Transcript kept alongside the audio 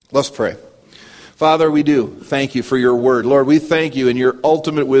Let's pray. Father, we do thank you for your word. Lord, we thank you in your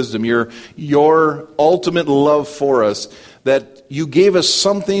ultimate wisdom, your ultimate love for us, that you gave us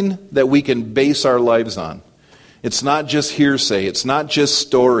something that we can base our lives on. It's not just hearsay. It's not just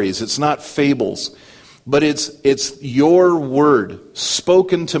stories. It's not fables. But it's your word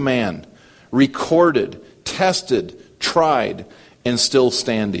spoken to man, recorded, tested, tried, and still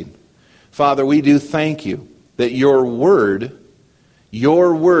standing. Father, we do thank you that your word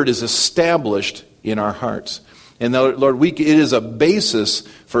is established in our hearts. And Lord, it is a basis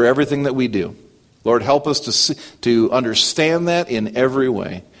for everything that we do. Lord, help us to understand that in every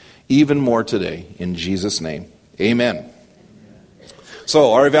way, even more today. In Jesus' name, amen.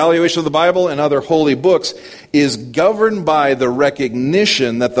 So, our evaluation of the Bible and other holy books is governed by the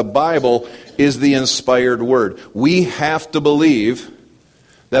recognition that the Bible is the inspired word. We have to believe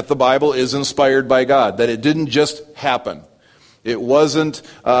that the Bible is inspired by God, that it didn't just happen. It wasn't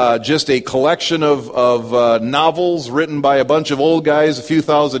just a collection of novels written by a bunch of old guys a few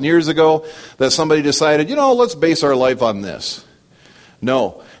thousand years ago that somebody decided, let's base our life on this.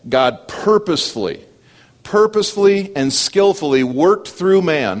 No, God purposefully and skillfully worked through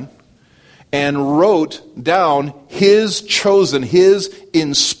man and wrote down his chosen, his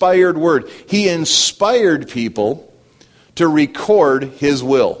inspired word. He inspired people to record his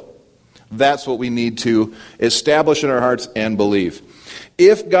will. That's what we need to establish in our hearts and believe.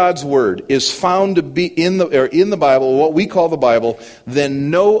 If God's word is found to be in the Bible, what we call the Bible, then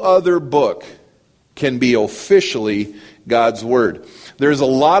no other book can be officially God's word. There's a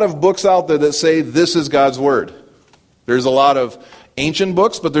lot of books out there that say this is God's word. There's a lot of ancient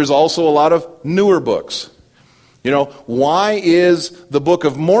books, but there's also a lot of newer books. Why is the Book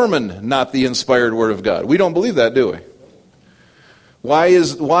of Mormon not the inspired word of God? We don't believe that, do we? Why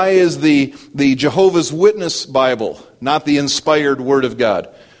is the Jehovah's Witness Bible not the inspired word of God?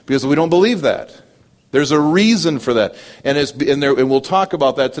 Because we don't believe that. There's a reason for that, and we'll talk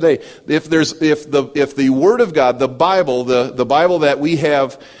about that today. If the Word of God, the Bible, the Bible that we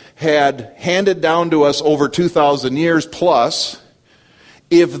have had handed down to us over 2,000 years plus,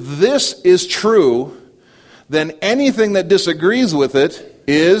 if this is true, then anything that disagrees with it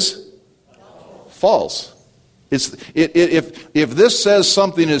is false. If this says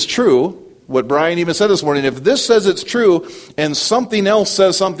something is true, what Brian even said this morning, if this says it's true and something else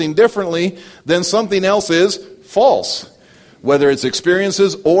says something differently, then something else is false. Whether it's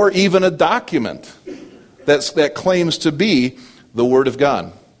experiences or even a document that claims to be the Word of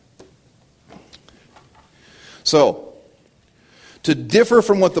God. So, to differ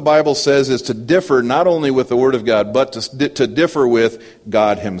from what the Bible says is to differ not only with the Word of God, but to differ with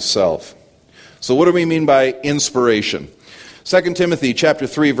God Himself. So what do we mean by inspiration? 2 Timothy chapter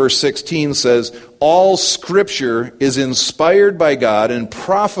 3, verse 16 says, all Scripture is inspired by God and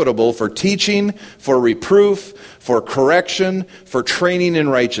profitable for teaching, for reproof, for correction, for training in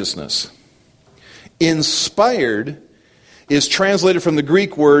righteousness. Inspired is translated from the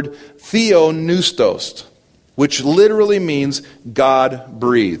Greek word theopneustos, which literally means God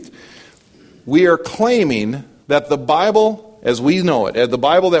breathed. We are claiming that the Bible, as we know it, the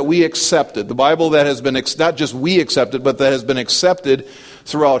Bible that we accepted, the Bible that has been, not just we accepted, but that has been accepted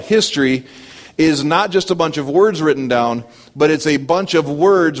throughout history, is not just a bunch of words written down, but it's a bunch of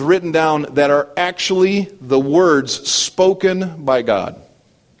words written down that are actually the words spoken by God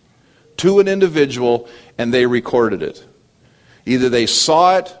to an individual, and they recorded it. Either they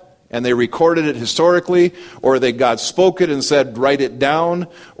saw it and they recorded it historically, or God spoke it and said, write it down,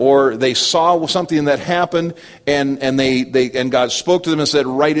 or they saw something that happened and God spoke to them and said,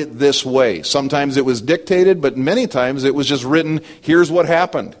 write it this way. Sometimes it was dictated, but many times it was just written, here's what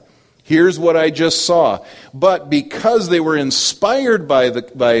happened. Here's what I just saw. But because they were inspired by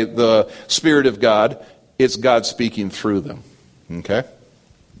the Spirit of God, it's God speaking through them. Okay?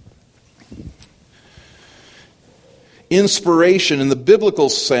 Inspiration, in the biblical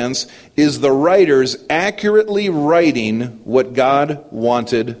sense, is the writers accurately writing what God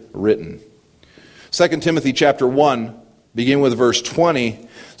wanted written. 2 Timothy chapter 1, begin with verse 20,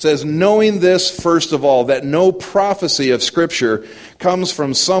 says, knowing this, first of all, that no prophecy of Scripture comes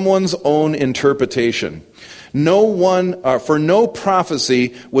from someone's own interpretation. For no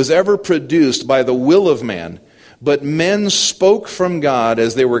prophecy was ever produced by the will of man, but men spoke from God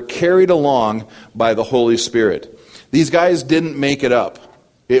as they were carried along by the Holy Spirit. These guys didn't make it up.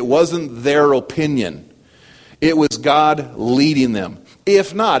 It wasn't their opinion. It was God leading them.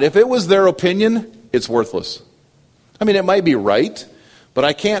 If it was their opinion, it's worthless. I mean, it might be right, but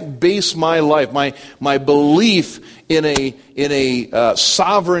I can't base my life, my belief in a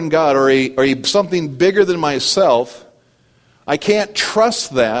sovereign God or something bigger than myself. I can't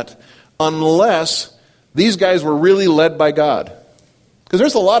trust that unless these guys were really led by God. Because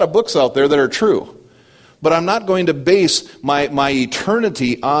there's a lot of books out there that are true. But I'm not going to base my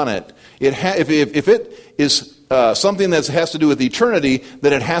eternity on it. If it is something that has to do with eternity,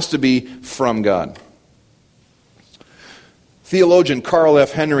 then it has to be from God. Theologian Carl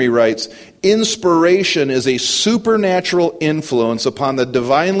F. Henry writes, "Inspiration is a supernatural influence upon the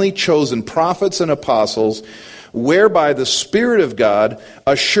divinely chosen prophets and apostles, whereby the Spirit of God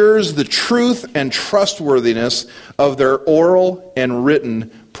assures the truth and trustworthiness of their oral and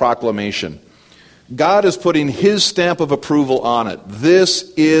written proclamation." God is putting His stamp of approval on it. This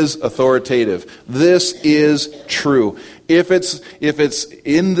is authoritative. This is true. If it's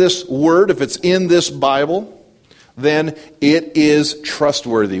in this Word, if it's in this Bible, then it is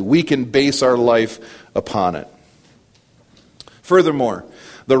trustworthy. We can base our life upon it. Furthermore,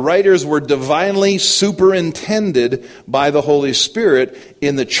 the writers were divinely superintended by the Holy Spirit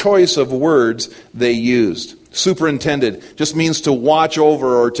in the choice of words they used. Superintended just means to watch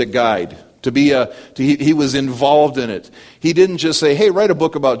over or to guide. He was involved in it. He didn't just say, "Hey, write a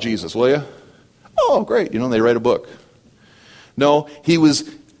book about Jesus, will you?" Oh, great. They write a book. No, he was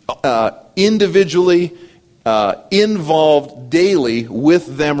individually involved daily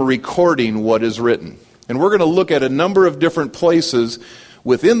with them recording what is written. And we're going to look at a number of different places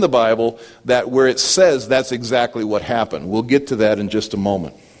within the Bible where it says that's exactly what happened. We'll get to that in just a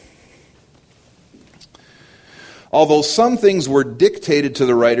moment. Although some things were dictated to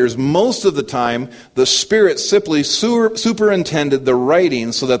the writers, most of the time the Spirit simply superintended the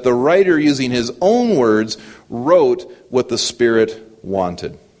writing so that the writer, using his own words, wrote what the Spirit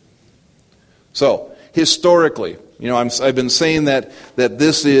wanted. So, historically, I've been saying that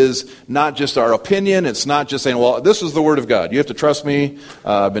this is not just our opinion. It's not just saying, well, this is the Word of God. You have to trust me.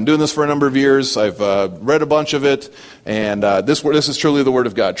 I've been doing this for a number of years. I've read a bunch of it, and this is truly the Word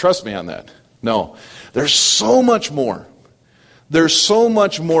of God. Trust me on that. No. There's so much more. There's so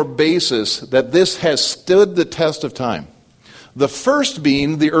much more basis that this has stood the test of time. The first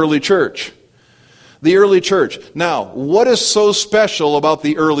being the early church. The early church. Now, what is so special about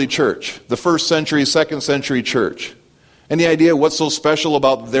the early church? The first century, second century church. Any idea what's so special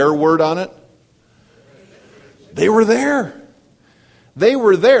about their word on it? They were there. They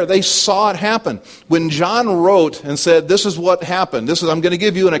were there. They saw it happen. When John wrote and said, "This is what happened. I'm going to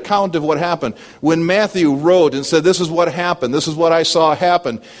give you an account of what happened." When Matthew wrote and said, "This is what happened. This is what I saw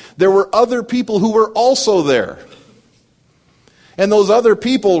happen," there were other people who were also there. And those other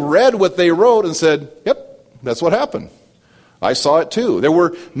people read what they wrote and said, "Yep, that's what happened. I saw it too." There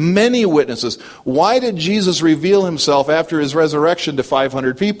were many witnesses. Why did Jesus reveal himself after his resurrection to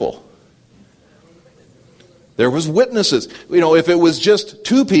 500 people? There was witnesses. If it was just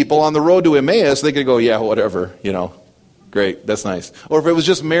 2 people on the road to Emmaus, they could go, "Yeah, whatever, great, that's nice." Or if it was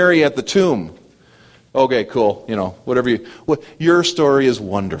just Mary at the tomb, okay, cool, whatever your story is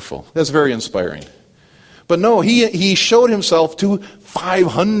wonderful. That's very inspiring. But no, he showed himself to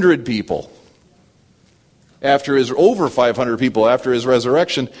 500 people over 500 people after his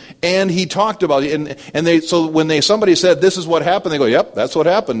resurrection, and he talked about it. And so when somebody said, "This is what happened," they go, "Yep, that's what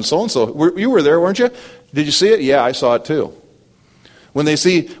happened. So and so, you were there, weren't you? Did you see it?" "Yeah, I saw it too." When they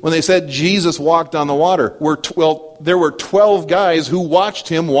said Jesus walked on the water, there were 12 guys who watched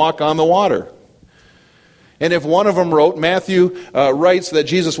him walk on the water. And if one of them wrote, Matthew writes that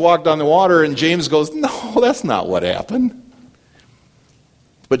Jesus walked on the water, and James goes, "No, that's not what happened."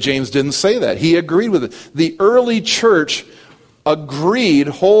 But James didn't say that. He agreed with it. The early church agreed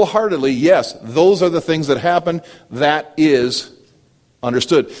wholeheartedly, yes, those are the things that happened. That is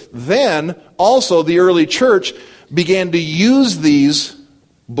understood. Then, also, the early church began to use these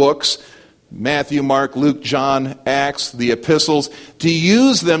books, Matthew, Mark, Luke, John, Acts, the epistles, to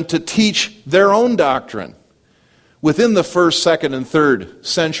use them to teach their own doctrine. Within the first, second, and third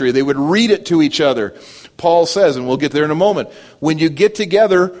century, they would read it to each other. Paul says, and we'll get there in a moment, "When you get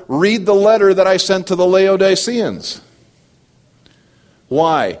together, read the letter that I sent to the Laodiceans."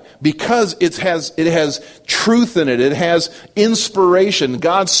 Why? Because it has truth in it. It has inspiration.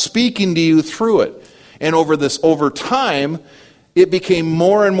 God's speaking to you through it. And over time, it became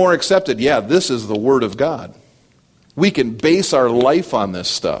more and more accepted. Yeah, this is the Word of God. We can base our life on this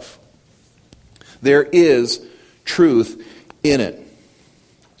stuff. There is truth in it.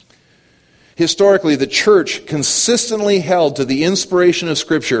 Historically, the church consistently held to the inspiration of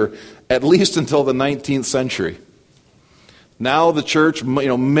Scripture at least until the 19th century. Now the church,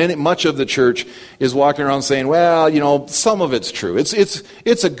 much of the church is walking around saying, "Well, some of it's true.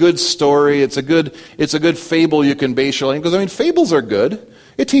 It's a good story. It's a good fable you can base your life." Because fables are good.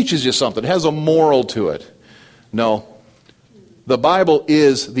 It teaches you something. It has a moral to it. No, The Bible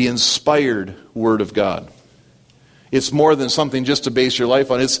is the inspired Word of God. It's more than something just to base your life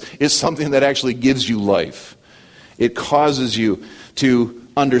on. It's something that actually gives you life. It causes you to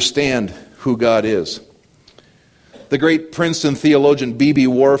understand who God is. The great Princeton theologian B.B.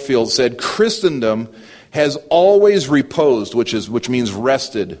 Warfield said, Christendom has always reposed, which means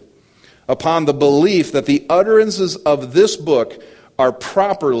rested, upon the belief that the utterances of this book are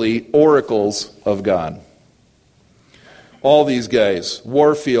properly oracles of God. All these guys,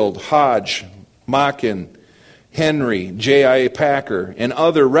 Warfield, Hodge, Machen, Henry, J.I. Packer, and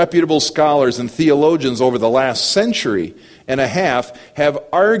other reputable scholars and theologians over the last century and a half have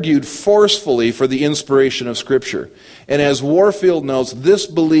argued forcefully for the inspiration of Scripture. And as Warfield notes, this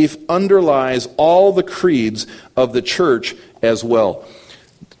belief underlies all the creeds of the church as well.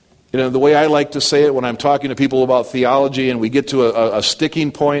 You know, the way I like to say it when I'm talking to people about theology and we get to a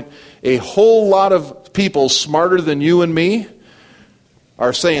sticking point, a whole lot of people smarter than you and me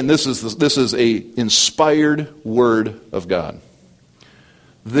are saying this is a inspired Word of God.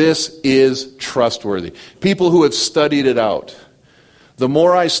 This is trustworthy. People who have studied it out. The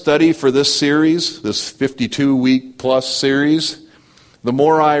more I study for this series, this 52-week plus series, the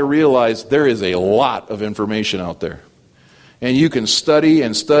more I realize there is a lot of information out there. And you can study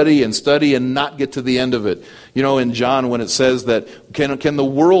and study and study and not get to the end of it. You know, in John, when it says that, can the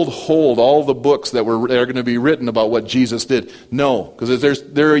world hold all the books that are going to be written about what Jesus did? No, because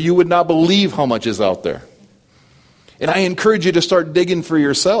you would not believe how much is out there. And I encourage you to start digging for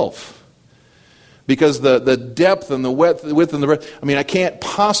yourself. Because the depth and the width and the breadth, I mean, I can't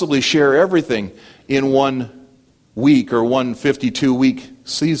possibly share everything in 1 week or one 52-week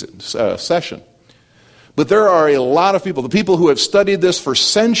session. But there are a lot of people, the people who have studied this for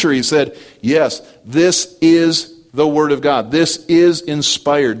centuries said, yes, this is the Word of God. This is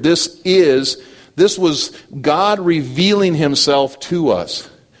inspired. This was God revealing Himself to us.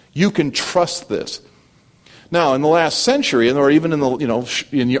 You can trust this. Now, in the last century, or even in our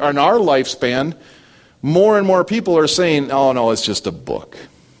lifespan, more and more people are saying, oh no, it's just a book.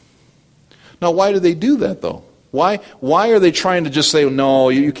 Now, why do they do that though? Why are they trying to just say, no,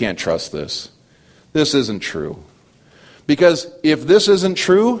 you can't trust this? This isn't true. Because if this isn't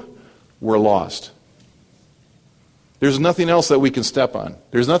true, we're lost. There's nothing else that we can step on.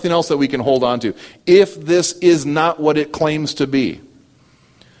 There's nothing else that we can hold on to. If this is not what it claims to be,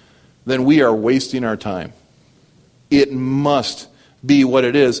 then we are wasting our time. It must be what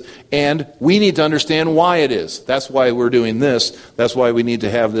it is. And we need to understand why it is. That's why we're doing this. That's why we need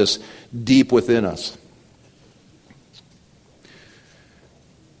to have this deep within us.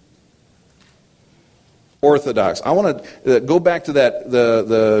 Orthodox. I want to go back to that,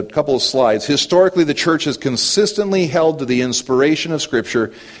 the couple of slides. Historically, the church has consistently held to the inspiration of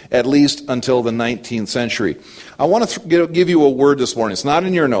Scripture, at least until the 19th century. I want to give you a word this morning. It's not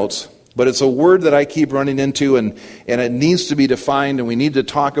in your notes, but it's a word that I keep running into, and it needs to be defined, and we need to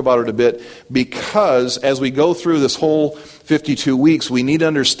talk about it a bit, because as we go through this whole 52 weeks, we need to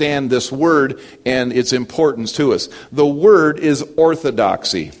understand this word and its importance to us. The word is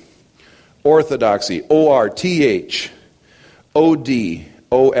orthodoxy. Orthodoxy, O-R-T-H-O-D-O-X,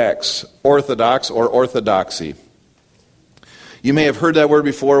 orthodox or orthodoxy. You may have heard that word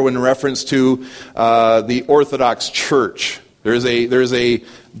before in reference to the Orthodox Church. There's a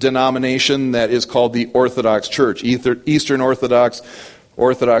denomination that is called the Orthodox Church, Eastern Orthodox,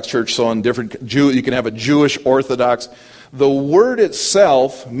 Orthodox Church, so on different. You can have a Jewish Orthodox. The word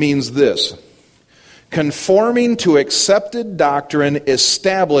itself means this: conforming to accepted doctrine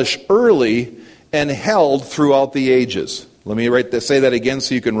established early and held throughout the ages. Let me say that again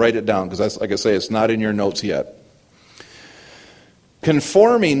so you can write it down, because like I say, it's not in your notes yet.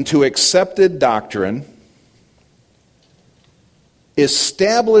 Conforming to accepted doctrine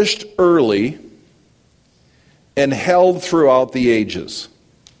established early and held throughout the ages.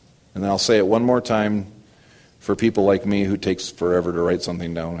 And I'll say it one more time for people like me who takes forever to write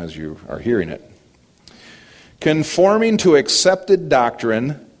something down as you are hearing it. Conforming to accepted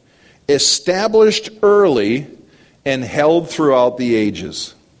doctrine, established early, and held throughout the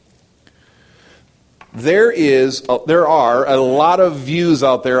ages. There are a lot of views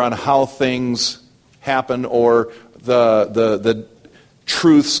out there on how things happen, or the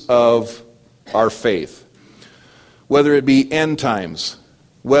truths of our faith. Whether it be end times,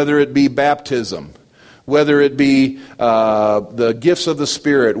 whether it be baptism, whether it be the gifts of the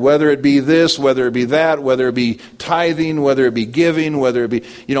Spirit, whether it be this, whether it be that, whether it be tithing, whether it be giving, whether it be,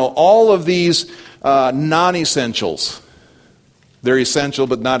 all of these non-essentials. They're essential,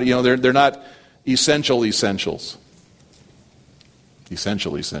 but not, they're not essentials.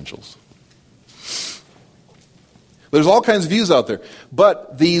 Essential essentials. There's all kinds of views out there.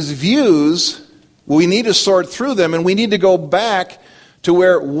 But these views, we need to sort through them, and we need to go back to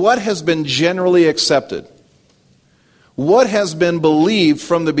what has been generally accepted. What has been believed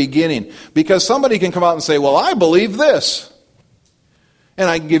from the beginning. Because somebody can come out and say, well, I believe this. And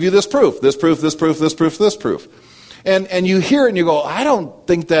I can give you this proof, this proof, this proof, this proof, this proof. And you hear it and you go, I don't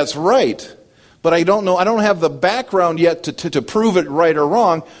think that's right. But I don't know, I don't have the background yet to prove it right or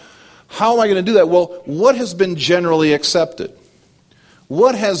wrong. How am I going to do that? Well, what has been generally accepted?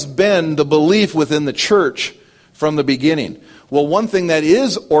 What has been the belief within the church from the beginning? Well, one thing that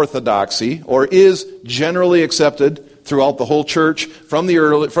is orthodoxy, or is generally accepted throughout the whole church from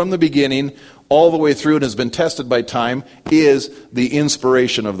the beginning all the way through and has been tested by time, is the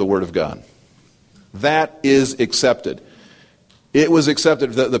inspiration of the Word of God. That is accepted. It was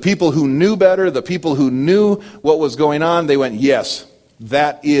accepted. The people who knew better, the people who knew what was going on, they went, yes,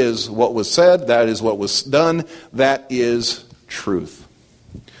 that is what was said, that is what was done, that is truth.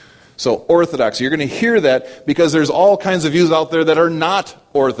 So orthodoxy, you're going to hear that because there's all kinds of views out there that are not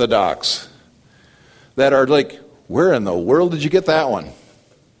orthodox. That are like, where in the world did you get that one?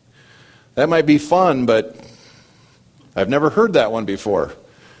 That might be fun, but I've never heard that one before.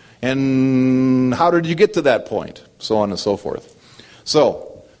 And how did you get to that point? So on and so forth.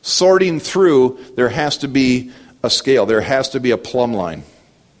 So, sorting through, there has to be a scale. There has to be a plumb line.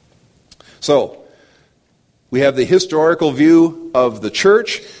 So, we have the historical view of the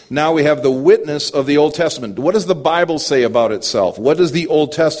church. Now we have the witness of the Old Testament. What does the Bible say about itself? What does the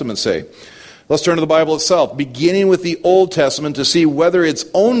Old Testament say? Let's turn to the Bible itself, beginning with the Old Testament to see whether its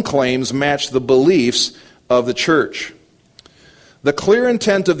own claims match the beliefs of the church. The clear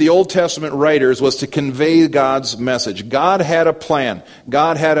intent of the Old Testament writers was to convey God's message. God had a plan.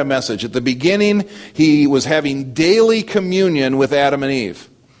 God had a message. At the beginning, He was having daily communion with Adam and Eve.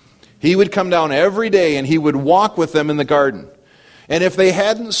 He would come down every day and He would walk with them in the garden. And if they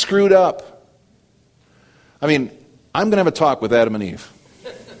hadn't screwed up, I'm going to have a talk with Adam and Eve.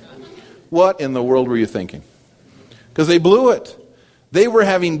 What in the world were you thinking? Because they blew it. They were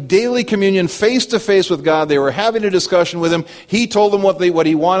having daily communion face to face with God. They were having a discussion with Him. He told them what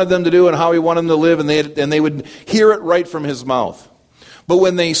He wanted them to do and how He wanted them to live, and they would hear it right from His mouth. But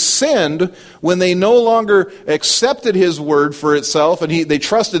when they sinned, when they no longer accepted His word for itself, and they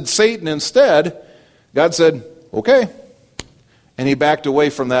trusted Satan instead, God said, okay. And He backed away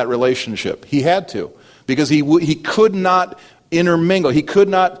from that relationship. He had to, because he could not intermingle. He could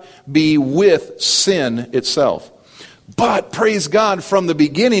not be with sin itself. But, praise God, from the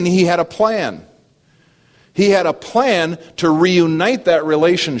beginning, He had a plan. He had a plan to reunite that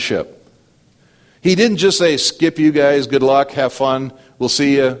relationship. He didn't just say, skip you guys, good luck, have fun, we'll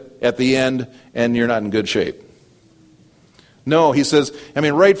see you at the end, and you're not in good shape. No, He says,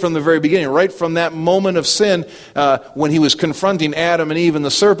 right from the very beginning, right from that moment of sin, when He was confronting Adam and Eve and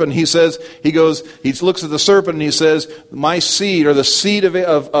the serpent, He looks at the serpent and He says, my seed, or the seed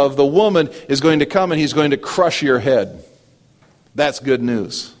of the woman, is going to come and he's going to crush your head. That's good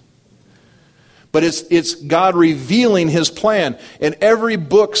news. But it's God revealing His plan. And every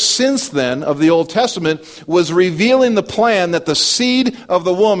book since then of the Old Testament was revealing the plan that the seed of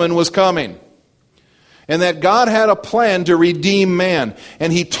the woman was coming. And that God had a plan to redeem man.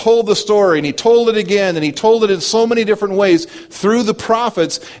 And He told the story, and He told it again, and He told it in so many different ways through the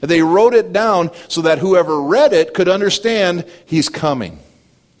prophets. And they wrote it down so that whoever read it could understand He's coming.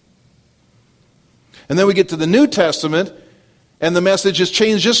 And then we get to the New Testament, and the message has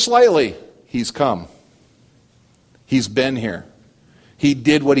changed just slightly. He's come. He's been here. He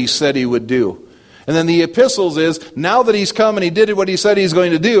did what He said He would do. And then the epistles is, now that He's come and He did what He said He's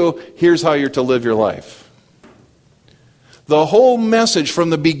going to do, here's how you're to live your life. The whole message from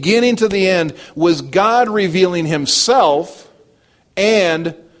the beginning to the end was God revealing Himself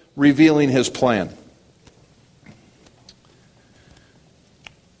and revealing His plan.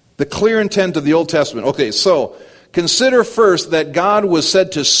 The clear intent of the Old Testament. Okay, so consider first that God was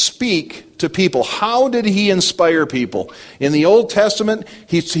said to speak to people. How did He inspire people? In the Old Testament,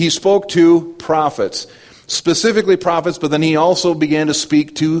 He spoke to prophets. Specifically prophets, but then He also began to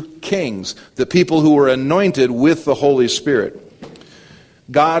speak to kings, the people who were anointed with the Holy Spirit.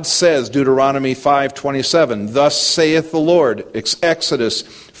 God says, Deuteronomy 5:27, thus saith the Lord, Exodus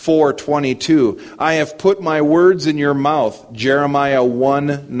 4:22, I have put my words in your mouth, Jeremiah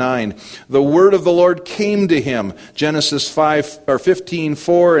 1:9. The word of the Lord came to him, Genesis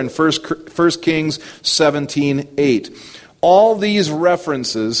 15:4 and 1 Kings 17:8. All these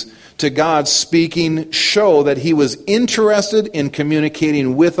references to God speaking show that He was interested in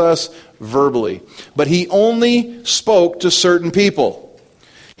communicating with us verbally. But He only spoke to certain people.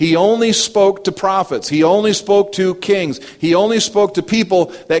 He only spoke to prophets. He only spoke to kings. He only spoke to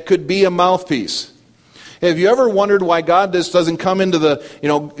people that could be a mouthpiece. Have you ever wondered why God just doesn't come into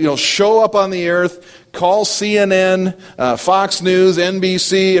the, show up on the earth, call CNN, Fox News,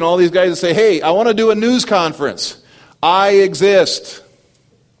 NBC, and all these guys and say, hey, I want to do a news conference. I exist.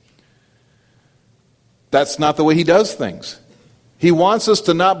 That's not the way he does things. He wants us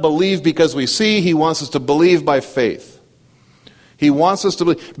to not believe because we see. He wants us to believe by faith. He wants us to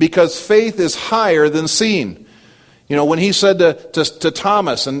believe because faith is higher than seeing. When he said to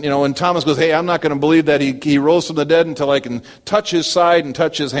Thomas, and when Thomas goes, hey, I'm not going to believe that he rose from the dead until I can touch his side and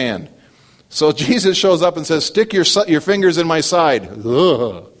touch his hand. So Jesus shows up and says, stick your fingers in my side.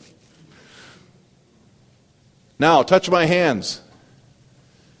 Ugh. Now, touch my hands.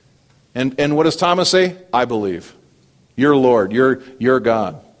 And what does Thomas say? I believe. You're Lord. You're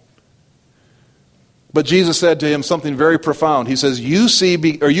God. But Jesus said to him something very profound. He says, you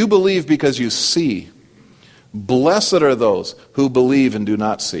believe because you see. Blessed are those who believe and do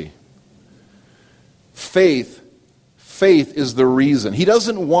not see. Faith is the reason. He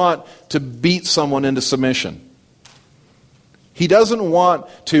doesn't want to beat someone into submission. He doesn't want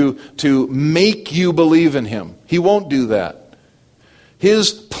to make you believe in him. He won't do that.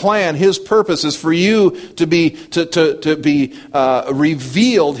 His plan, his purpose is for you to be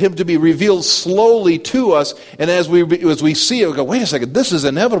revealed, him to be revealed slowly to us. And as we see it, we go, wait a second, this is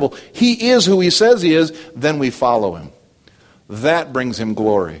inevitable. He is who he says he is. Then we follow him. That brings him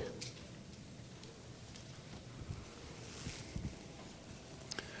glory.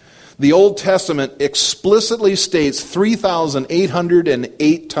 The Old Testament explicitly states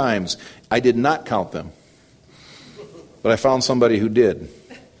 3,808 times. I did not count them, but I found somebody who did.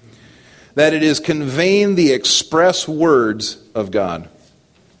 That it is conveying the express words of God.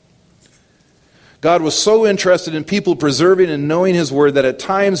 God was so interested in people preserving and knowing his word that at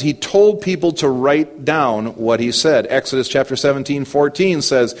times he told people to write down what he said. Exodus chapter 17:14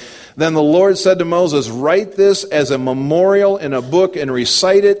 says, Then the Lord said to Moses, Write this as a memorial in a book and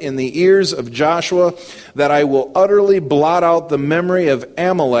recite it in the ears of Joshua, that I will utterly blot out the memory of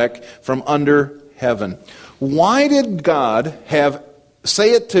Amalek from under heaven. Why did God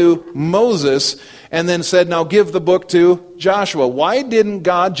say it to Moses and then said, now give the book to Joshua? Why didn't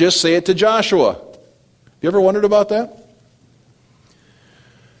God just say it to Joshua? You ever wondered about that?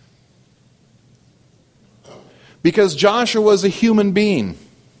 Because Joshua was a human being.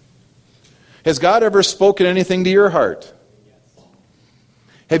 Has God ever spoken anything to your heart?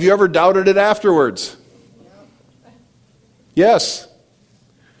 Have you ever doubted it afterwards? Yes.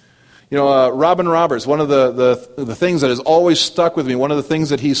 Robin Roberts, one of the things that has always stuck with me, one of the things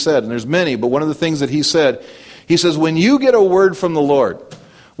that he said, and there's many, but one of the things that he said, he says, when you get a word from the Lord,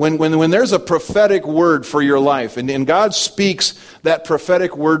 when there's a prophetic word for your life, and God speaks that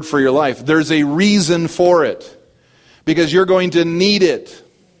prophetic word for your life, there's a reason for it. Because you're going to need it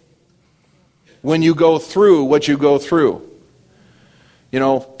when you go through what you go through.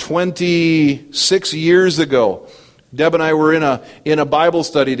 26 years ago, Deb and I were in a Bible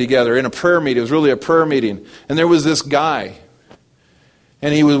study together, in a prayer meeting. It was really a prayer meeting. And there was this guy.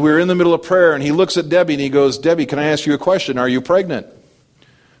 And we were in the middle of prayer, and he looks at Debbie, and he goes, Debbie, can I ask you a question? Are you pregnant?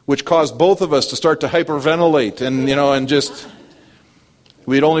 Which caused both of us to start to hyperventilate. And,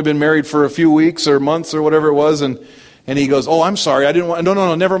 we'd only been married for a few weeks or months or whatever it was. And he goes, oh, I'm sorry. I didn't want,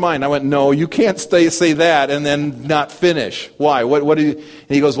 no, never mind. I went, no, you can't say that and then not finish. Why? What did he? And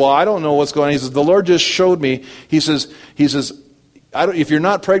he goes, well, I don't know what's going on. He says, the Lord just showed me. He says, if you're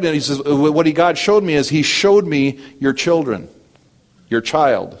not pregnant, he says, what God showed me is he showed me your children, your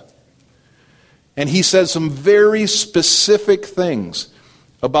child. And he said some very specific things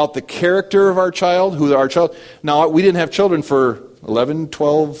about the character of our child, who our child. Now, we didn't have children for 11,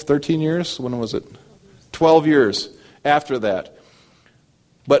 12, 13 years. When was it? 12 years after that.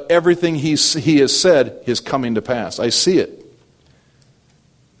 But everything he has said is coming to pass. I see it.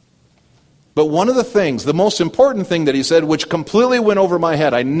 But one of the things, the most important thing that he said, which completely went over my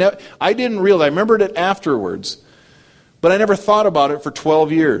head, I didn't realize, I remembered it afterwards, but I never thought about it for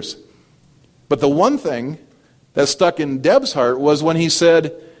 12 years. But the one thing that stuck in Deb's heart was when he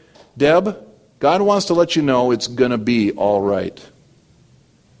said, Deb, God wants to let you know it's going to be all right.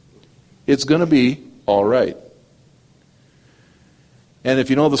 It's going to be all right. And if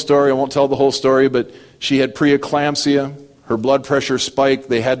you know the story, I won't tell the whole story, but she had preeclampsia. Her blood pressure spiked.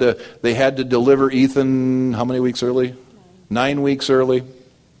 They had to deliver Ethan how many weeks early? 9 weeks early.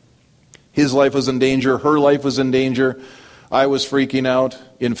 His life was in danger. Her life was in danger. I was freaking out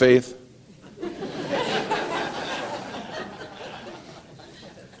in faith.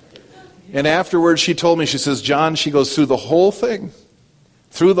 And afterwards she told me, she says, John, she goes, through the whole thing,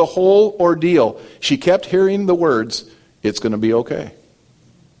 Through the whole ordeal, she kept hearing the words, "It's going to be okay."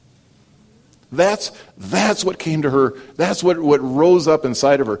 That's what came to her. That's what rose up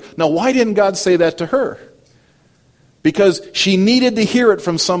inside of her. Now, why didn't God say that to her? Because she needed to hear it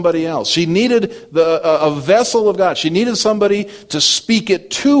from somebody else. She needed a vessel of God. She needed somebody to speak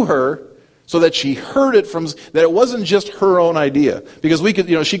it to her so that she heard it from, that it wasn't just her own idea. Because we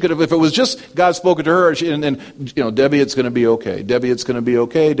could, she could have, if it was just God spoke it to her, and Debbie, it's going to be okay. Debbie, it's going to be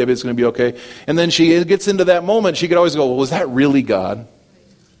okay. Debbie, it's going to be okay. And then she gets into that moment, she could always go, well, was that really God?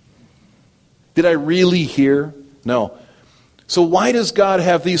 Did I really hear? No. So why does God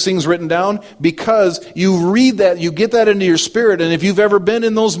have these things written down? Because you read that, you get that into your spirit, and if you've ever been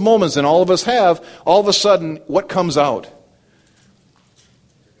in those moments, and all of us have, all of a sudden, what comes out?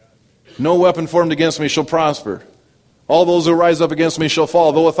 No weapon formed against me shall prosper. All those who rise up against me shall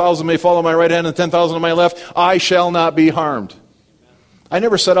fall. Though 1,000 may fall on my right hand and 10,000 on my left, I shall not be harmed. I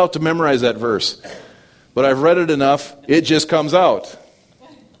never set out to memorize that verse, but I've read it enough, it just comes out.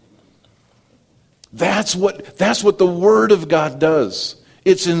 That's what the Word of God does.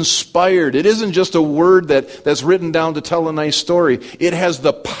 It's inspired. It isn't just a word that's written down to tell a nice story. It has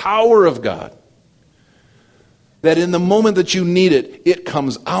the power of God. That in the moment that you need it, it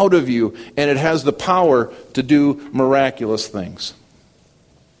comes out of you, and it has the power to do miraculous things.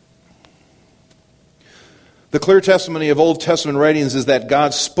 The clear testimony of Old Testament writings is that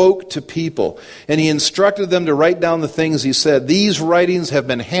God spoke to people, and He instructed them to write down the things He said. These writings have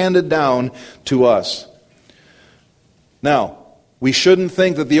been handed down to us. Now, we shouldn't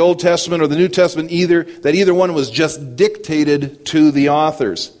think that the Old Testament or the New Testament either one was just dictated to the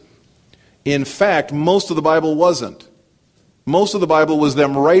authors. In fact, most of the Bible wasn't. Most of the Bible was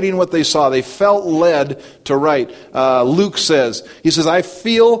them writing what they saw. They felt led to write. Luke says, he says, I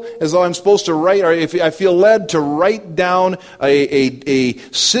feel as though I'm supposed to write, or if I feel led to write down a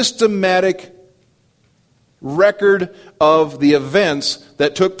systematic record of the events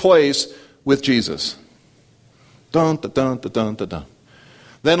that took place with Jesus. Dun, dun, dun, dun, dun, dun, dun.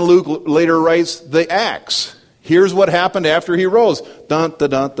 Then Luke later writes the Acts. Here's what happened after he rose. Dun,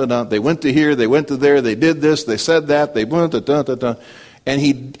 dun, dun, dun, dun. They went to here, they went to there, they did this, they said that, they went to dun, dun, dun. And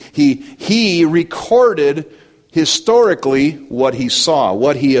he recorded historically what he saw,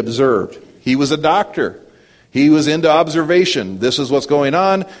 what he observed. He was a doctor. He was into observation. This is what's going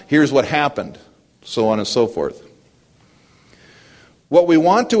on. Here's what happened. So on and so forth. What we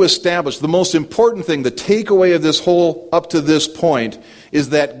want to establish, the most important thing, the takeaway of this whole up to this point,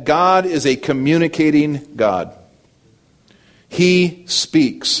 is that God is a communicating God. He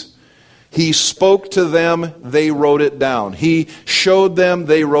speaks. He spoke to them, they wrote it down. He showed them,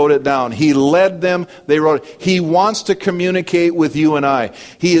 they wrote it down. He led them, they wrote it. He wants to communicate with you and I.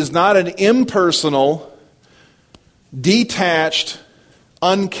 He is not an impersonal, detached,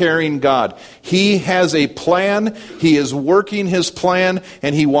 uncaring God. He has a plan. He is working His plan,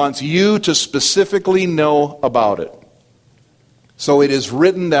 and He wants you to specifically know about it. So it is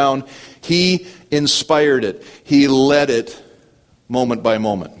written down. He inspired it. He led it moment by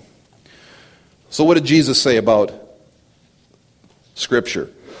moment. So what did Jesus say about Scripture?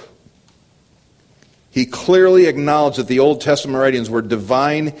 He clearly acknowledged that the Old Testament writings were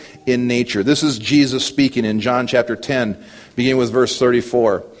divine in nature. This is Jesus speaking in John chapter 10, beginning with verse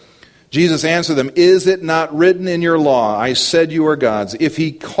 34. Jesus answered them, "Is it not written in your law, I said you are gods? If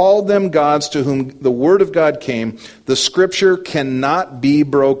He called them gods to whom the word of God came, the Scripture cannot be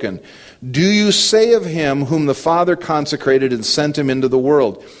broken. Do you say of Him whom the Father consecrated and sent Him into the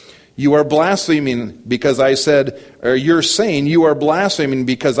world, you are blaspheming because I said, or you're saying you are blaspheming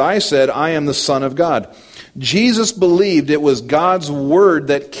because I said I am the Son of God." Jesus believed it was God's word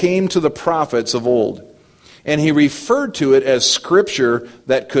that came to the prophets of old. And He referred to it as Scripture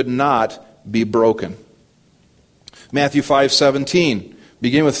that could not be broken. Matthew 5:17,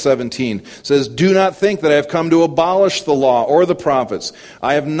 begin with 17, says, "Do not think that I have come to abolish the law or the prophets.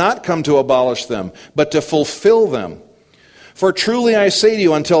 I have not come to abolish them, but to fulfill them. For truly I say to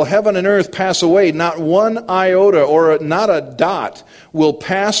you, until heaven and earth pass away, not one iota or not a dot will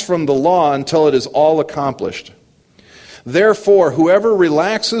pass from the law until it is all accomplished. Therefore, whoever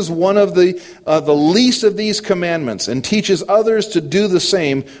relaxes one of the least of these commandments and teaches others to do the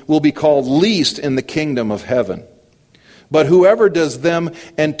same will be called least in the kingdom of heaven. But whoever does them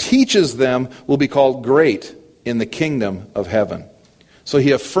and teaches them will be called great in the kingdom of heaven." So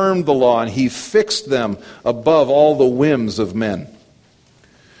He affirmed the law and He fixed them above all the whims of men.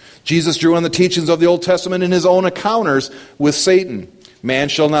 Jesus drew on the teachings of the Old Testament in His own encounters with Satan. Man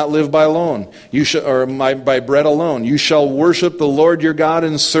shall not live by alone, by bread alone. You shall worship the Lord your God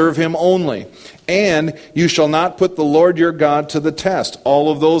and serve him only. And you shall not put the Lord your God to the test.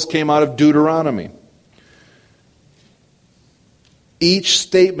 All of those came out of Deuteronomy. Each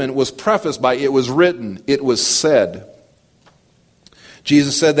statement was prefaced by, it was written, it was said.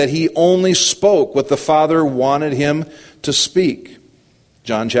 Jesus said that he only spoke what the Father wanted him to speak.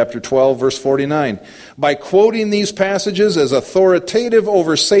 John chapter 12, verse 49. By quoting these passages as authoritative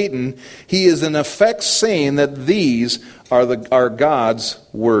over Satan, he is in effect saying that these are God's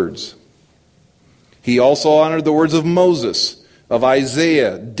words. He also honored the words of Moses, of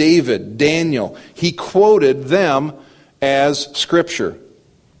Isaiah, David, Daniel. He quoted them as Scripture,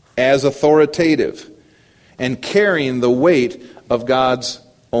 as authoritative, and carrying the weight of God's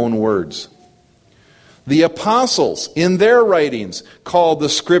own words. The apostles, in their writings, called the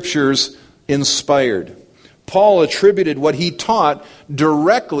Scriptures inspired. Paul attributed what he taught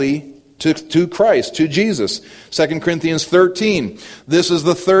directly to Christ, to Jesus. 2 Corinthians 13, this is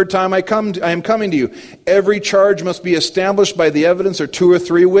the third time I am coming to you. Every charge must be established by the evidence of 2 or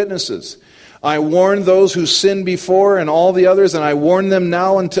 3 witnesses. I warned those who sinned before and all the others, and I warn them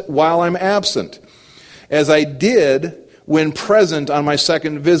now while I'm absent, as I did when present on my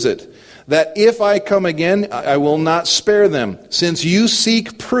second visit, that if I come again, I will not spare them. Since you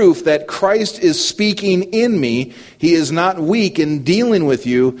seek proof that Christ is speaking in me, he is not weak in dealing with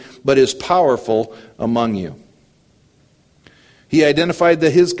you, but is powerful among you. He identified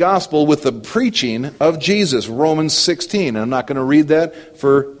his gospel with the preaching of Jesus, Romans 16. I'm not going to read that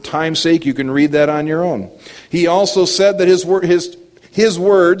for time's sake. You can read that on your own. He also said that his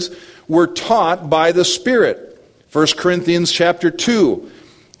words were taught by the Spirit. 1 Corinthians chapter 2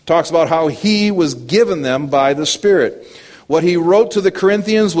 talks about how he was given them by the Spirit. What he wrote to the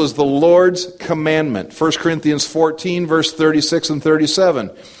Corinthians was the Lord's commandment. 1 Corinthians 14, verse 36 and 37.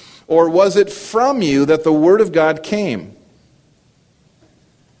 Or was it from you that the word of God came?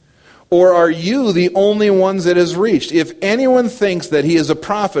 Or are you the only ones that has reached? If anyone thinks that he is a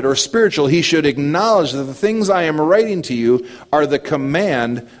prophet or spiritual, he should acknowledge that the things I am writing to you are the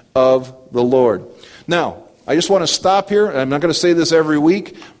command of the Lord. Now, I just want to stop here. I'm not going to say this every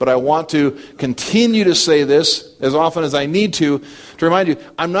week, but I want to continue to say this as often as I need to remind you,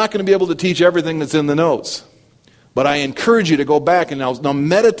 I'm not going to be able to teach everything that's in the notes. But I encourage you to go back and now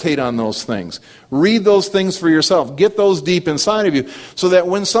meditate on those things. Read those things for yourself. Get those deep inside of you so that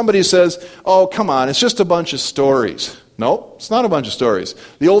when somebody says, oh, come on, it's just a bunch of stories. No, it's not a bunch of stories.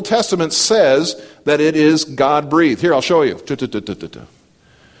 The Old Testament says that it is God-breathed. Here, I'll show you.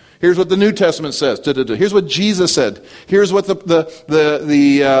 Here's what the New Testament says. Here's what Jesus said. Here's what the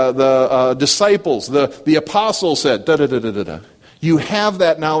disciples, the apostles said. You have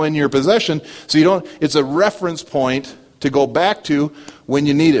that now in your possession, so you don't. It's a reference point to go back to when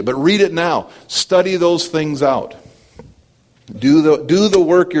you need it. But read it now. Study those things out. Do the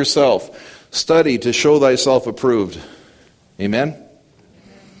work yourself. Study to show thyself approved. Amen.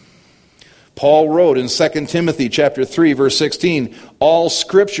 Paul wrote in 2 Timothy chapter 3, verse 16, all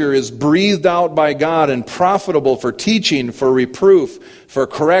Scripture is breathed out by God and profitable for teaching, for reproof, for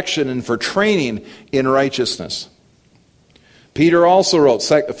correction, and for training in righteousness. Peter also wrote,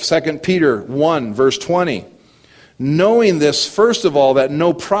 2 Peter 1, verse 20, knowing this, first of all, that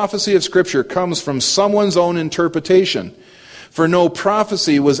no prophecy of Scripture comes from someone's own interpretation. For no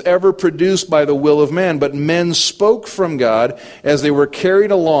prophecy was ever produced by the will of man, but men spoke from God as they were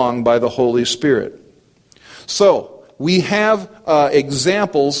carried along by the Holy Spirit. So, we have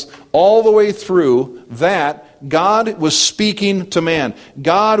examples all the way through that God was speaking to man.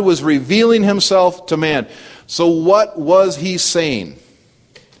 God was revealing himself to man. So what was he saying?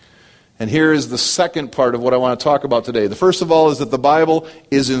 And here is the second part of what I want to talk about today. The first of all is that the Bible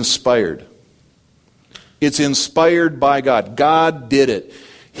is inspired. It's inspired by God. God did it.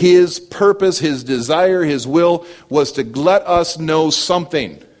 His purpose, his desire, his will was to let us know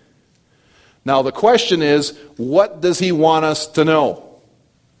something. Now the question is, what does he want us to know?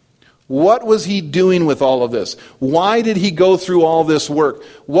 What was he doing with all of this? Why did he go through all this work?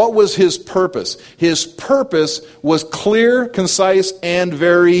 What was his purpose? His purpose was clear, concise, and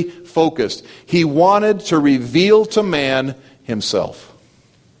very focused. He wanted to reveal to man himself.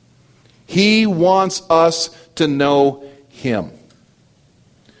 He wants us to know him.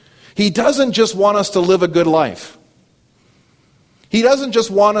 He doesn't just want us to live a good life. He doesn't just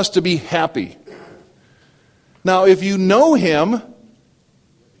want us to be happy. Now, if you know him,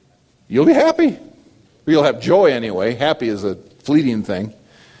 you'll be happy. You'll have joy anyway. Happy is a fleeting thing.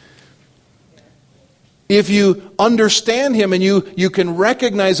 If you understand him and you can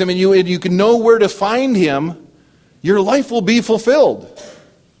recognize him and you can know where to find him, your life will be fulfilled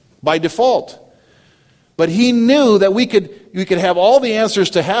by default. But he knew that we could have all the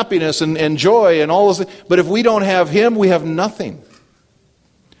answers to happiness and joy and all those things, but if we don't have him, we have nothing.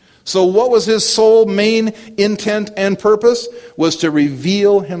 So what was his sole main intent and purpose? Was to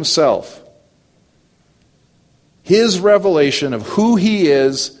reveal himself. His revelation of who he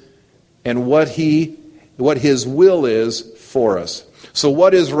is and what his will is for us. So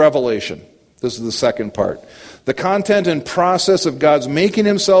what is revelation? This is the second part. The content and process of God's making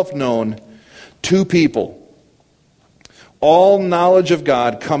himself known to people. All knowledge of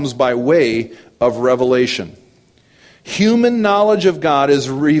God comes by way of revelation. Human knowledge of God is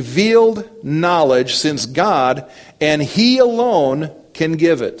revealed knowledge, since God and he alone can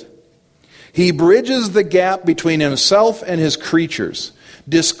give it. He bridges the gap between himself and his creatures,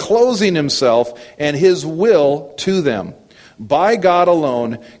 disclosing himself and his will to them. By God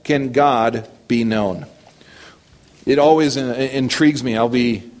alone can God be known. It always intrigues me. I'll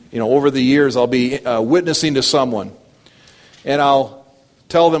be, over the years, I'll be witnessing to someone, and I'll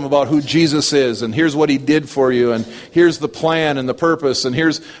tell them about who Jesus is, and here's what he did for you, and here's the plan and the purpose, and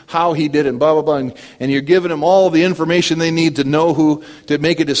here's how he did it, and blah, blah, blah. And you're giving them all the information they need to know to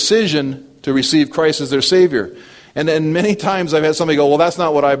make a decision to receive Christ as their Savior. And then many times I've had somebody go, well, that's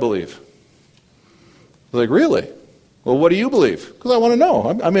not what I believe. They're like, really? Well, what do you believe? Because I want to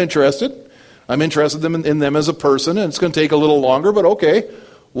know. I'm interested. I'm interested in them as a person, and it's going to take a little longer, but okay.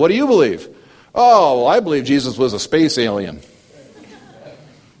 What do you believe? Oh, well, I believe Jesus was a space alien.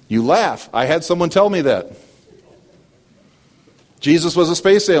 You laugh. I had someone tell me that. Jesus was a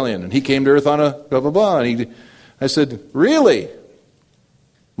space alien, and he came to earth on a blah, blah, blah. And I said, really?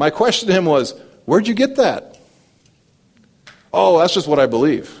 My question to him was, where'd you get that? Oh, that's just what I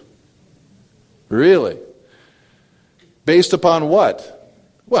believe. Really? Based upon what?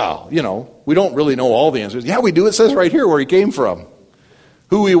 Well, we don't really know all the answers. Yeah, we do. It says right here where he came from.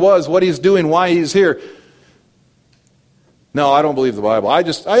 Who he was, what he's doing, why he's here. No, I don't believe the Bible. I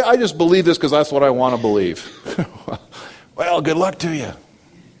just believe this because that's what I want to believe. Well, good luck to you.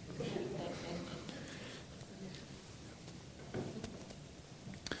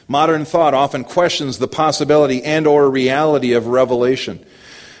 Modern thought often questions the possibility and or reality of revelation.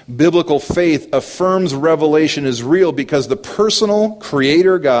 Biblical faith affirms revelation is real because the personal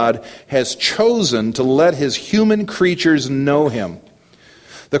Creator God has chosen to let his human creatures know him.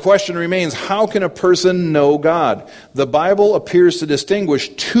 The question remains, how can a person know God? The Bible appears to distinguish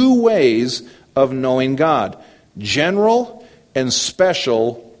two ways of knowing God: general and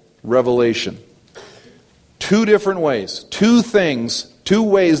special revelation. Two different ways, two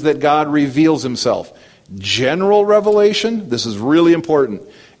ways that God reveals himself. General revelation, this is really important,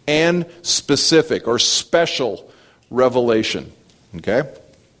 and specific or special revelation. Okay?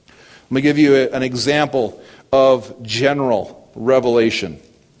 Let me give you an example of general revelation.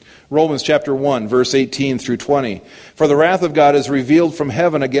 Romans chapter 1, verse 18 through 20. For the wrath of God is revealed from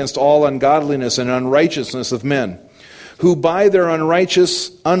heaven against all ungodliness and unrighteousness of men, who by their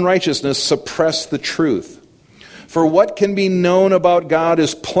unrighteousness suppress the truth. For what can be known about God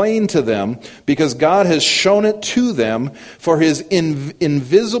is plain to them, because God has shown it to them, for his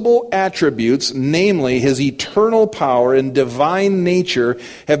invisible attributes, namely his eternal power and divine nature,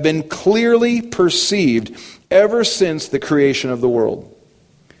 have been clearly perceived ever since the creation of the world,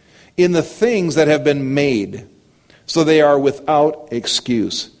 in the things that have been made, so they are without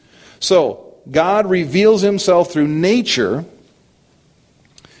excuse. So, God reveals himself through nature.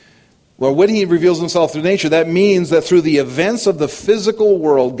 Well, when he reveals himself through nature, that means that through the events of the physical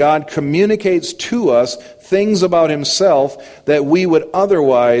world, God communicates to us things about himself that we would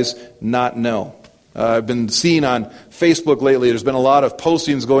otherwise not know. I've been seeing on Facebook lately, there's been a lot of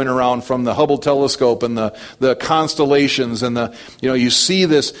postings going around from the Hubble telescope and the constellations, and you see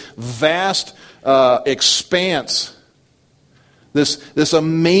this vast expanse, this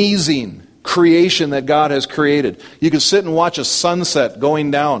amazing creation that God has created. You can sit and watch a sunset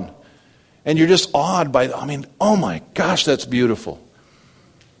going down, and you're just awed by, oh my gosh, that's beautiful.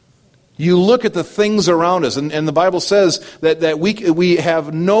 You look at the things around us, and the Bible says that we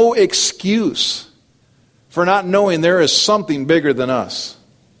have no excuse for not knowing there is something bigger than us.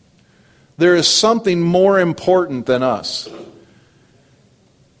 There is something more important than us.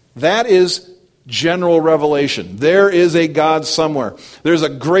 That is general revelation. There is a God somewhere. There's a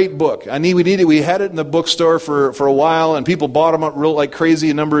great book. We had it in the bookstore for a while, and people bought them up real like crazy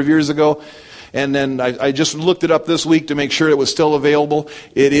a number of years ago. And then I just looked it up this week to make sure it was still available.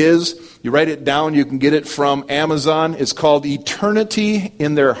 It is. You write it down. You can get it from Amazon. It's called Eternity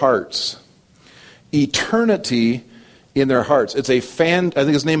in Their Hearts. Eternity in Their Hearts. It's I think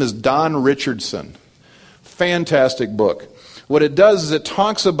his name is Don Richardson. Fantastic book. What it does is it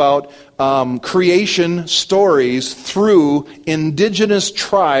talks about creation stories through indigenous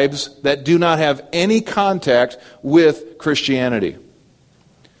tribes that do not have any contact with Christianity.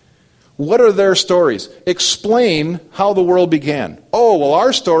 What are their stories? Explain how the world began. Oh, well,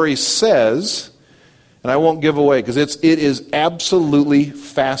 our story says, and I won't give away because it is absolutely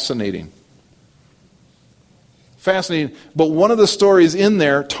fascinating. Fascinating. But one of the stories in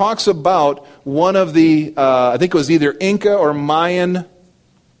there talks about one of the, I think it was either Inca or Mayan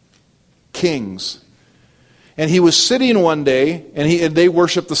kings. And he was sitting one day, and they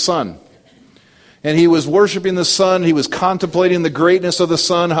worshiped the sun. And he was worshiping the sun. He was contemplating the greatness of the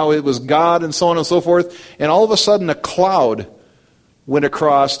sun, how it was God, and so on and so forth. And all of a sudden, a cloud went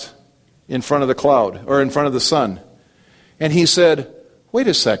across in front of the cloud, or in front of the sun. And he said, wait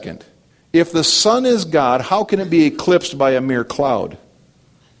a second. If the sun is God, how can it be eclipsed by a mere cloud?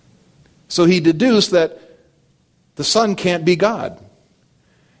 So he deduced that the sun can't be God.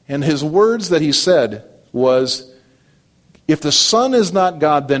 And his words that he said was, if the sun is not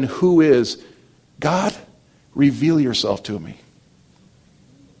God, then who is? God, reveal yourself to me.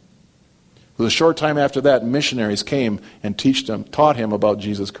 With a short time after that, missionaries came and taught him about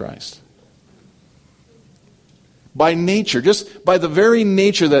Jesus Christ. By nature, just by the very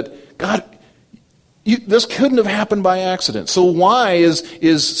nature that God, this couldn't have happened by accident. So why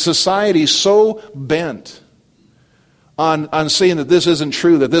is society so bent on saying that this isn't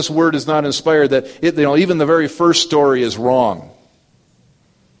true, that this word is not inspired, that even the very first story is wrong?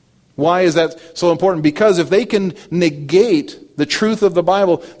 Why is that so important? Because if they can negate the truth of the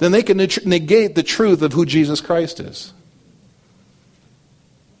Bible, then they can negate the truth of who Jesus Christ is.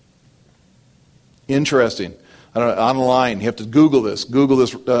 Interesting. I don't know, online, you have to Google this.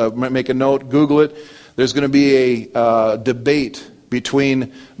 Make a note, Google it. There's going to be a debate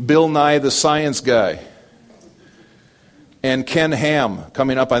between Bill Nye the Science Guy and Ken Ham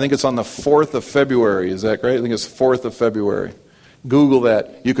coming up. I think it's on the 4th of February. Is that right? I think it's 4th of February. Google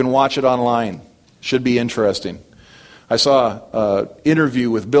that. You can watch it online. Should be interesting. I saw an interview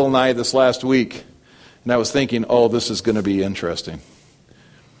with Bill Nye this last week, and I was thinking, oh, this is going to be interesting.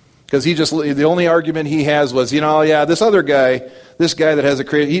 Because the only argument he has was, this other guy, this guy that has a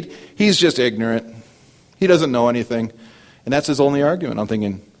creative, he's just ignorant. He doesn't know anything. And that's his only argument. I'm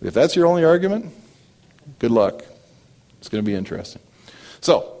thinking, if that's your only argument, good luck. It's going to be interesting.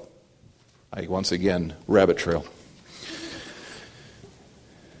 So, once again, rabbit trail.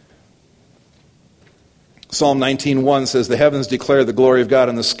 Psalm 19:1 says, the heavens declare the glory of God,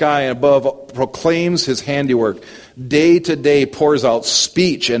 and the sky above proclaims his handiwork. Day to day pours out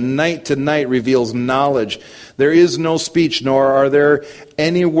speech, and night to night reveals knowledge. There is no speech, nor are there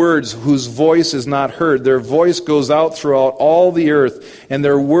any words whose voice is not heard. Their voice goes out throughout all the earth, and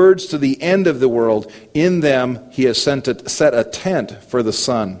their words to the end of the world. In them he has set a tent for the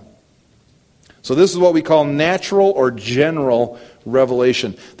sun. So this is what we call natural or general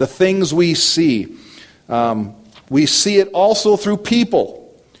revelation. The things we see. We see it also through people.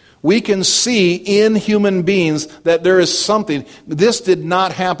 We can see in human beings that there is something. This did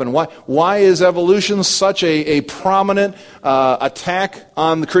not happen. Why is evolution such a prominent attack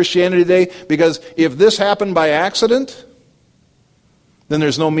on the Christianity today? Because if this happened by accident, then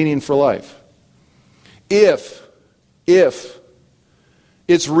there's no meaning for life. If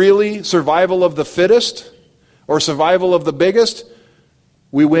it's really survival of the fittest or survival of the biggest,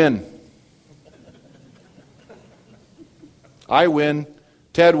 we win. I win,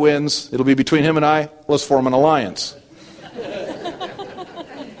 Ted wins, it'll be between him and I, let's form an alliance.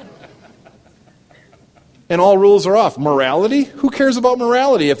 And all rules are off. Morality? Who cares about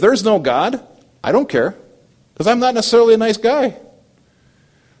morality? If there's no God, I don't care. Because I'm not necessarily a nice guy.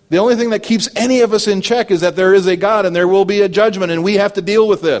 The only thing that keeps any of us in check is that there is a God and there will be a judgment and we have to deal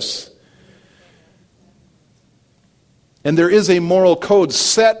with this. And there is a moral code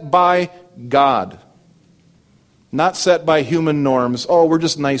set by God. Not set by human norms. Oh, we're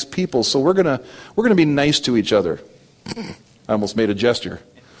just nice people, so we're gonna be nice to each other. I almost made a gesture.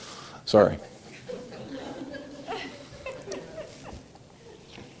 Sorry.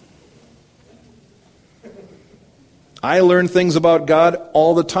 I learn things about God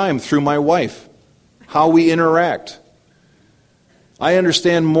all the time through my wife. How we interact. I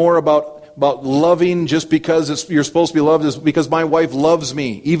understand more about loving just because you're supposed to be loved is because my wife loves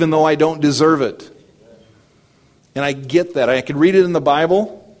me, even though I don't deserve it. And I get that. I can read it in the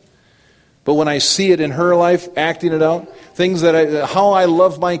Bible, but when I see it in her life, acting it out, things how I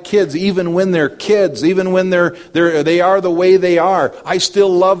love my kids, even when they're kids, even when they are the way they are, I still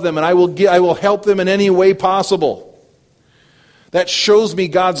love them, and I will help them in any way possible. That shows me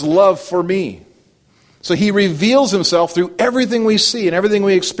God's love for me. So he reveals himself through everything we see and everything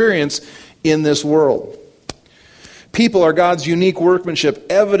we experience in this world. People are God's unique workmanship,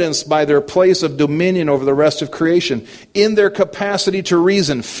 evidenced by their place of dominion over the rest of creation, in their capacity to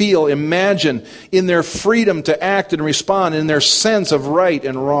reason, feel, imagine, in their freedom to act and respond, in their sense of right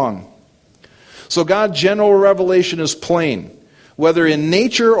and wrong. So God's general revelation is plain, whether in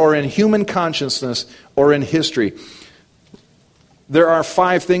nature or in human consciousness or in history. There are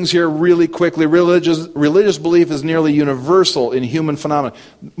 5 things here really quickly. Religious belief is nearly universal in human phenomena.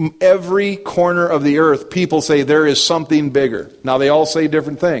 Every corner of the earth, people say there is something bigger. Now, they all say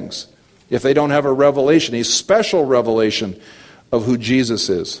different things if they don't have a revelation, a special revelation of who Jesus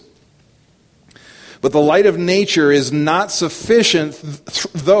is. But the light of nature is not sufficient,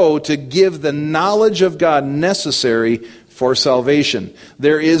 though, to give the knowledge of God necessary for salvation.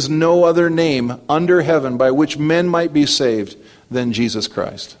 There is no other name under heaven by which men might be saved than Jesus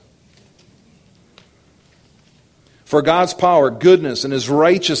Christ. For God's power, goodness, and his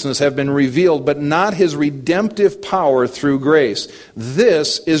righteousness have been revealed, but not his redemptive power through grace.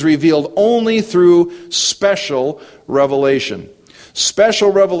 This is revealed only through special revelation.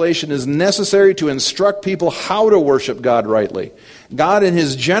 Special revelation is necessary to instruct people how to worship God rightly. God in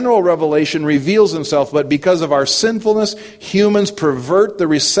his general revelation reveals himself, but because of our sinfulness, humans pervert the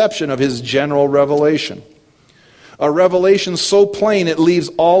reception of his general revelation. A revelation so plain it leaves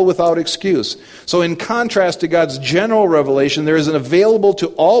all without excuse. So in contrast to God's general revelation, there is an available to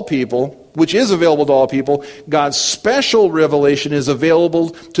all people, which is available to all people. God's special revelation is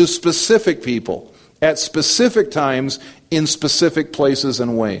available to specific people at specific times in specific places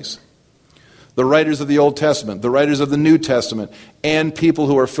and ways. The writers of the Old Testament, the writers of the New Testament, and people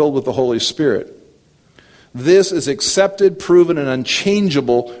who are filled with the Holy Spirit. This is accepted, proven, and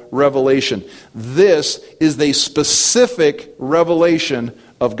unchangeable revelation. This is the specific revelation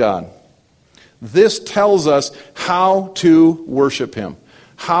of God. This tells us how to worship him,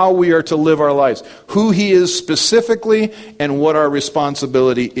 how we are to live our lives, who he is specifically, and what our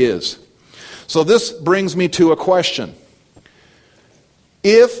responsibility is. So this brings me to a question.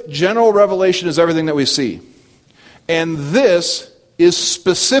 If general revelation is everything that we see, and this is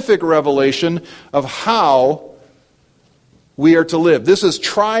specific revelation of how we are to live. This is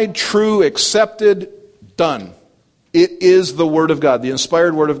tried, true, accepted, done. It is the Word of God, the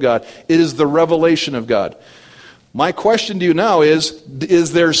inspired Word of God. It is the revelation of God. My question to you now is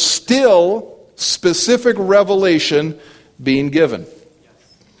there still specific revelation being given?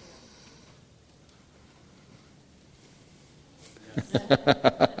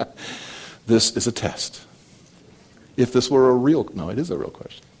 This is a test. If this were it is a real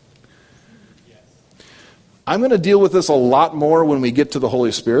question. I'm going to deal with this a lot more when we get to the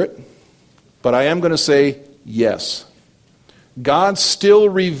Holy Spirit, but I am going to say yes. God still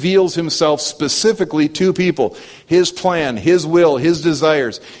reveals himself specifically to people. His plan, his will, his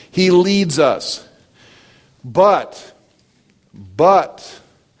desires. He leads us. But.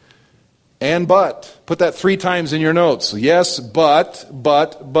 Put that 3 times in your notes. Yes, but.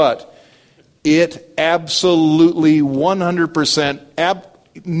 It absolutely 100%,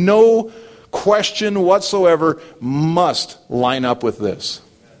 no question whatsoever, must line up with this.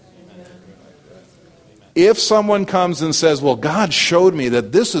 If someone comes and says, well, God showed me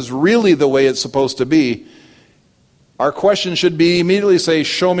that this is really the way it's supposed to be, our question should be immediately say,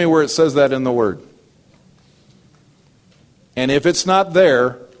 show me where it says that in the Word. And if it's not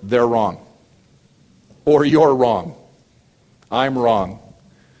there, they're wrong. Or you're wrong. I'm wrong.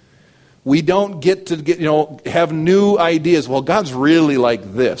 We don't get to have new ideas. Well, God's really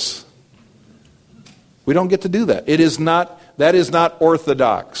like this. We don't get to do that. That is not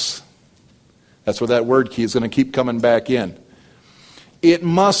orthodox. That's where that word key is going to keep coming back in. It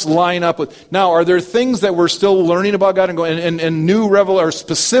must line up with. Now, are there things that we're still learning about God and new revelation, or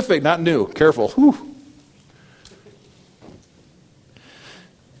specific, not new, careful. Whew.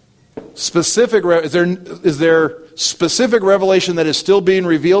 Specific, is there specific revelation that is still being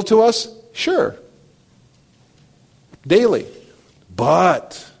revealed to us? Sure. Daily.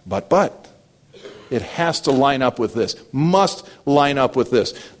 But. It has to line up with this. Must line up with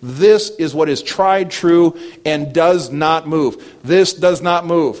this. This is what is tried, true, and does not move. This does not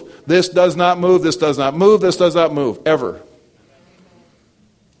move. This does not move. This does not move. This does not move. Ever.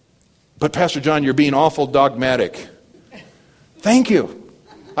 But Pastor John, you're being awful dogmatic. Thank you.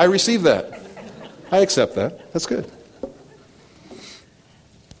 I receive that. I accept that. That's good.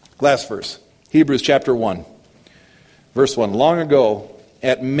 Last verse. Hebrews chapter 1. Verse 1. Long ago,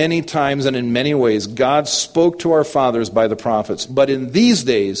 at many times and in many ways, God spoke to our fathers by the prophets. But in these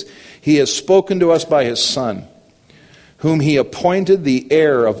days, he has spoken to us by his Son, whom he appointed the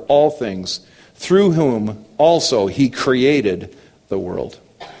heir of all things, through whom also he created the world.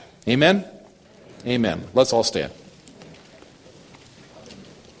 Amen? Amen. Let's all stand.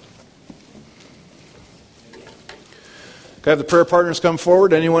 Can I have the prayer partners come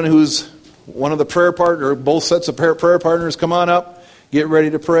forward? Anyone who's one of the prayer partners, or both sets of prayer partners, come on up. Get ready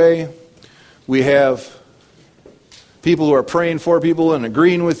to pray. We have people who are praying for people and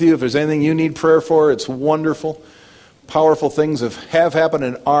agreeing with you. If there's anything you need prayer for, it's wonderful. Powerful things have happened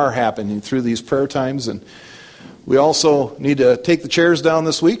and are happening through these prayer times. And we also need to take the chairs down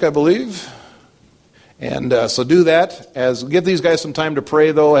this week, I believe. And so do that. As give these guys some time to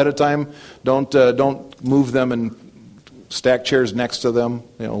pray, though, ahead of time. Don't move them and stack chairs next to them.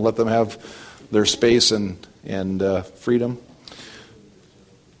 Let them have their space and freedom.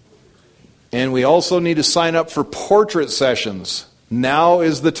 And we also need to sign up for portrait sessions. Now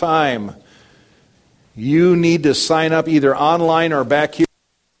is the time. You need to sign up either online or back here.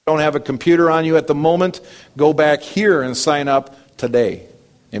 If you don't have a computer on you at the moment, go back here and sign up today.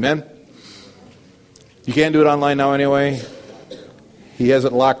 Amen? You can't do it online now anyway. He has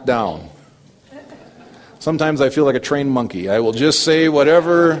it locked down. Sometimes I feel like a trained monkey. I will just say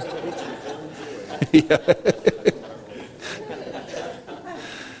whatever.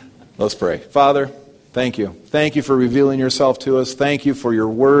 Let's pray. Father, thank you. Thank you for revealing yourself to us. Thank you for your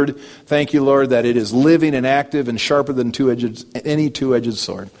word. Thank you, Lord, that it is living and active and sharper than any two-edged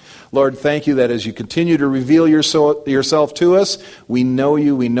sword. Lord, thank you that as you continue to reveal yourself to us, we know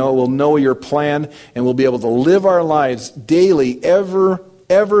you, we'll know your plan, and we'll be able to live our lives daily, ever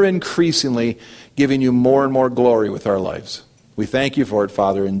increasingly, giving you more and more glory with our lives. We thank you for it,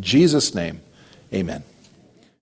 Father. In Jesus' name, amen.